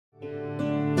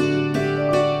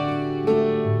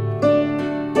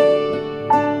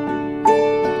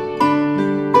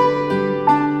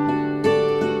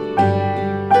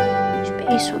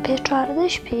sobie czarny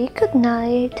śpi. Good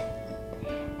night.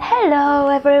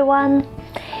 Hello everyone.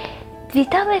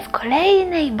 Witamy w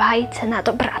kolejnej bajce na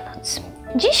dobranoc.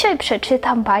 Dzisiaj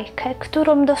przeczytam bajkę,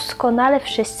 którą doskonale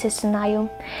wszyscy znają,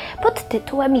 pod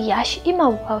tytułem Jaś i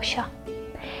Małgosia.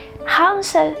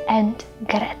 Hansel and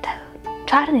Gretel.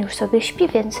 Czarny już sobie śpi,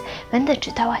 więc będę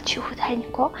czytała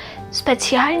cichuteńko,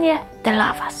 specjalnie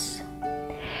dla was.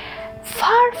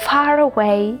 Far, far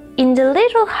away, in the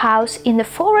little house in the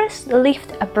forest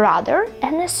lived a brother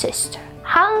and a sister,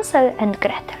 Hansel and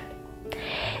Gretel.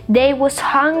 There was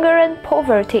hunger and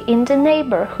poverty in the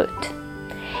neighbourhood.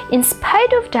 In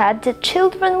spite of that, the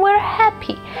children were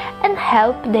happy and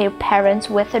helped their parents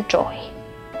with a joy.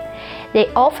 They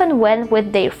often went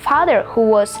with their father, who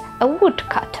was a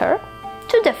woodcutter,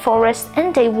 to the forest,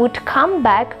 and they would come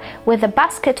back with a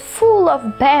basket full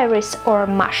of berries or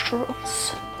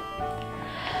mushrooms.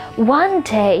 One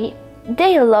day,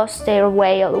 they lost their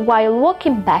way while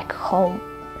walking back home.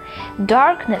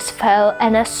 Darkness fell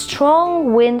and a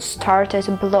strong wind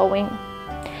started blowing.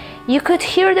 You could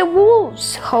hear the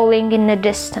wolves howling in the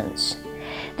distance.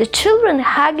 The children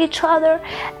hugged each other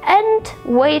and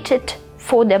waited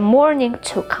for the morning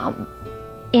to come.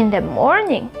 In the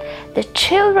morning, the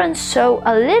children saw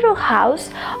a little house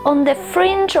on the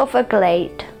fringe of a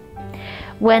glade.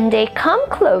 When they came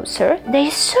closer,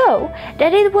 they saw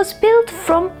that it was built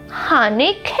from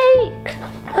honey cake.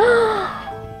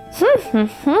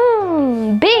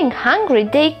 Being hungry,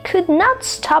 they could not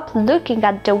stop looking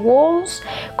at the walls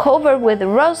covered with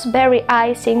rasberry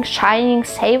icing, shining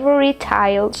savory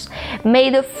tiles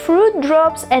made of fruit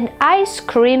drops, and ice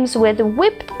creams with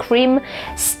whipped cream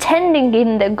standing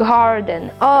in the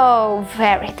garden. Oh,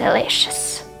 very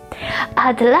delicious.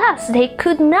 At last they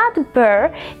could not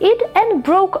bear it and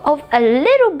broke off a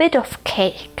little bit of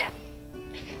cake.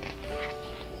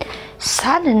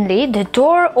 Suddenly the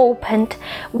door opened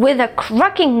with a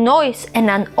cracking noise and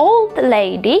an old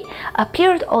lady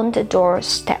appeared on the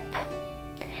doorstep.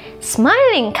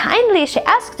 Smiling kindly, she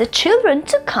asked the children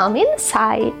to come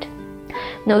inside.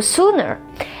 No sooner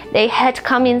they had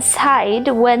come inside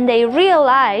when they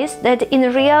realized that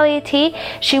in reality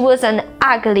she was an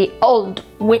ugly old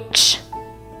witch.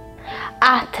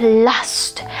 At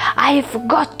last, I've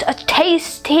got a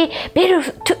tasty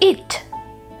bit to eat,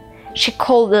 she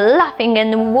called, laughing,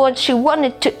 and she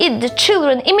wanted to eat the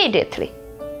children immediately.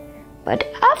 But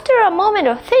after a moment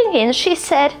of thinking, she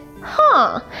said,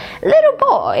 little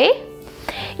boy,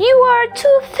 you are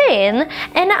too thin,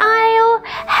 and I'll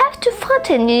have to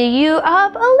fatten you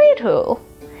up a little.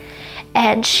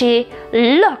 And she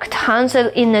locked Hansel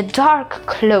in a dark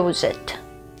closet.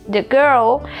 The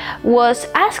girl was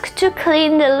asked to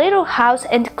clean the little house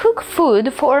and cook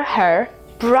food for her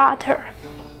brother.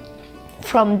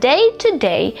 From day to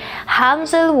day,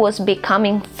 Hansel was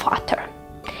becoming fatter.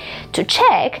 To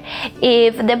check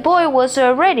if the boy was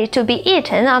ready to be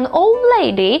eaten, an old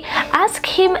lady asked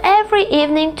him every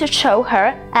evening to show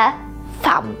her a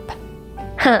thumb.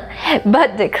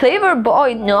 But the clever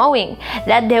boy, knowing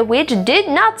that the witch did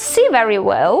not see very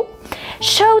well,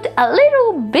 showed a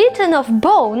little bitten of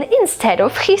bone instead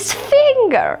of his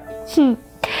finger.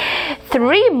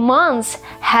 3 months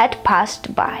had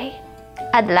passed by.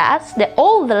 At last, the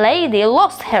old lady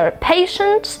lost her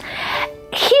patience,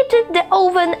 heated the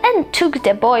oven, and took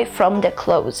the boy from the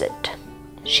closet.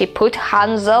 She put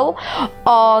Hansel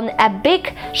on a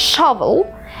big shovel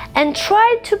and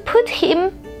tried to put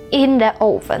him in the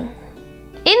oven.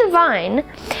 In vain,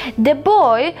 the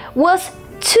boy was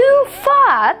too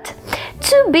fat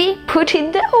to be put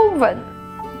in the oven.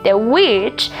 The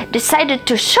witch decided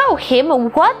to show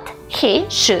him what he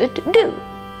should do.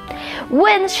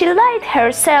 When she laid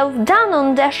herself down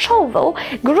on the shovel,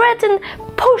 Gretel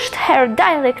pushed her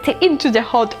directly into the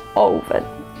hot oven.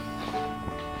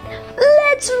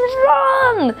 "Let's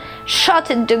run!"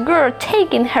 shouted the girl,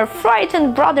 taking her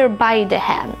frightened brother by the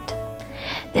hand.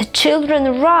 The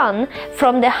children ran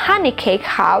from the honey cake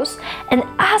house, and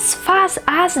as fast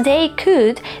as they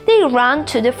could, they ran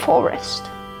to the forest.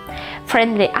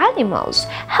 Friendly animals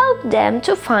helped them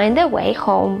to find their way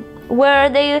home, where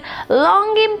their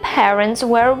longing parents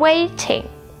were waiting.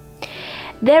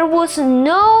 There was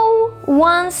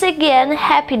once again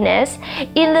happiness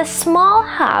in the small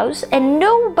house, and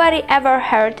nobody ever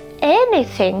heard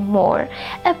anything more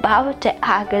about the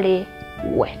ugly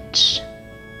witch.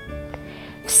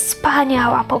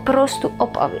 Wspaniała po prostu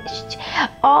opowieść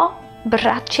o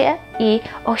bracie i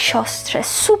o siostrze.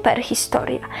 Super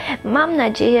historia. Mam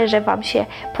nadzieję, że wam się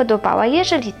podobała.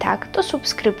 Jeżeli tak, to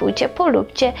subskrybujcie,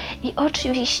 polubcie i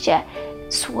oczywiście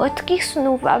słodkich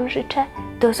snów wam życzę.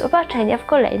 Do zobaczenia w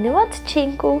kolejnym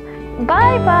odcinku.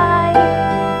 Bye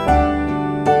bye!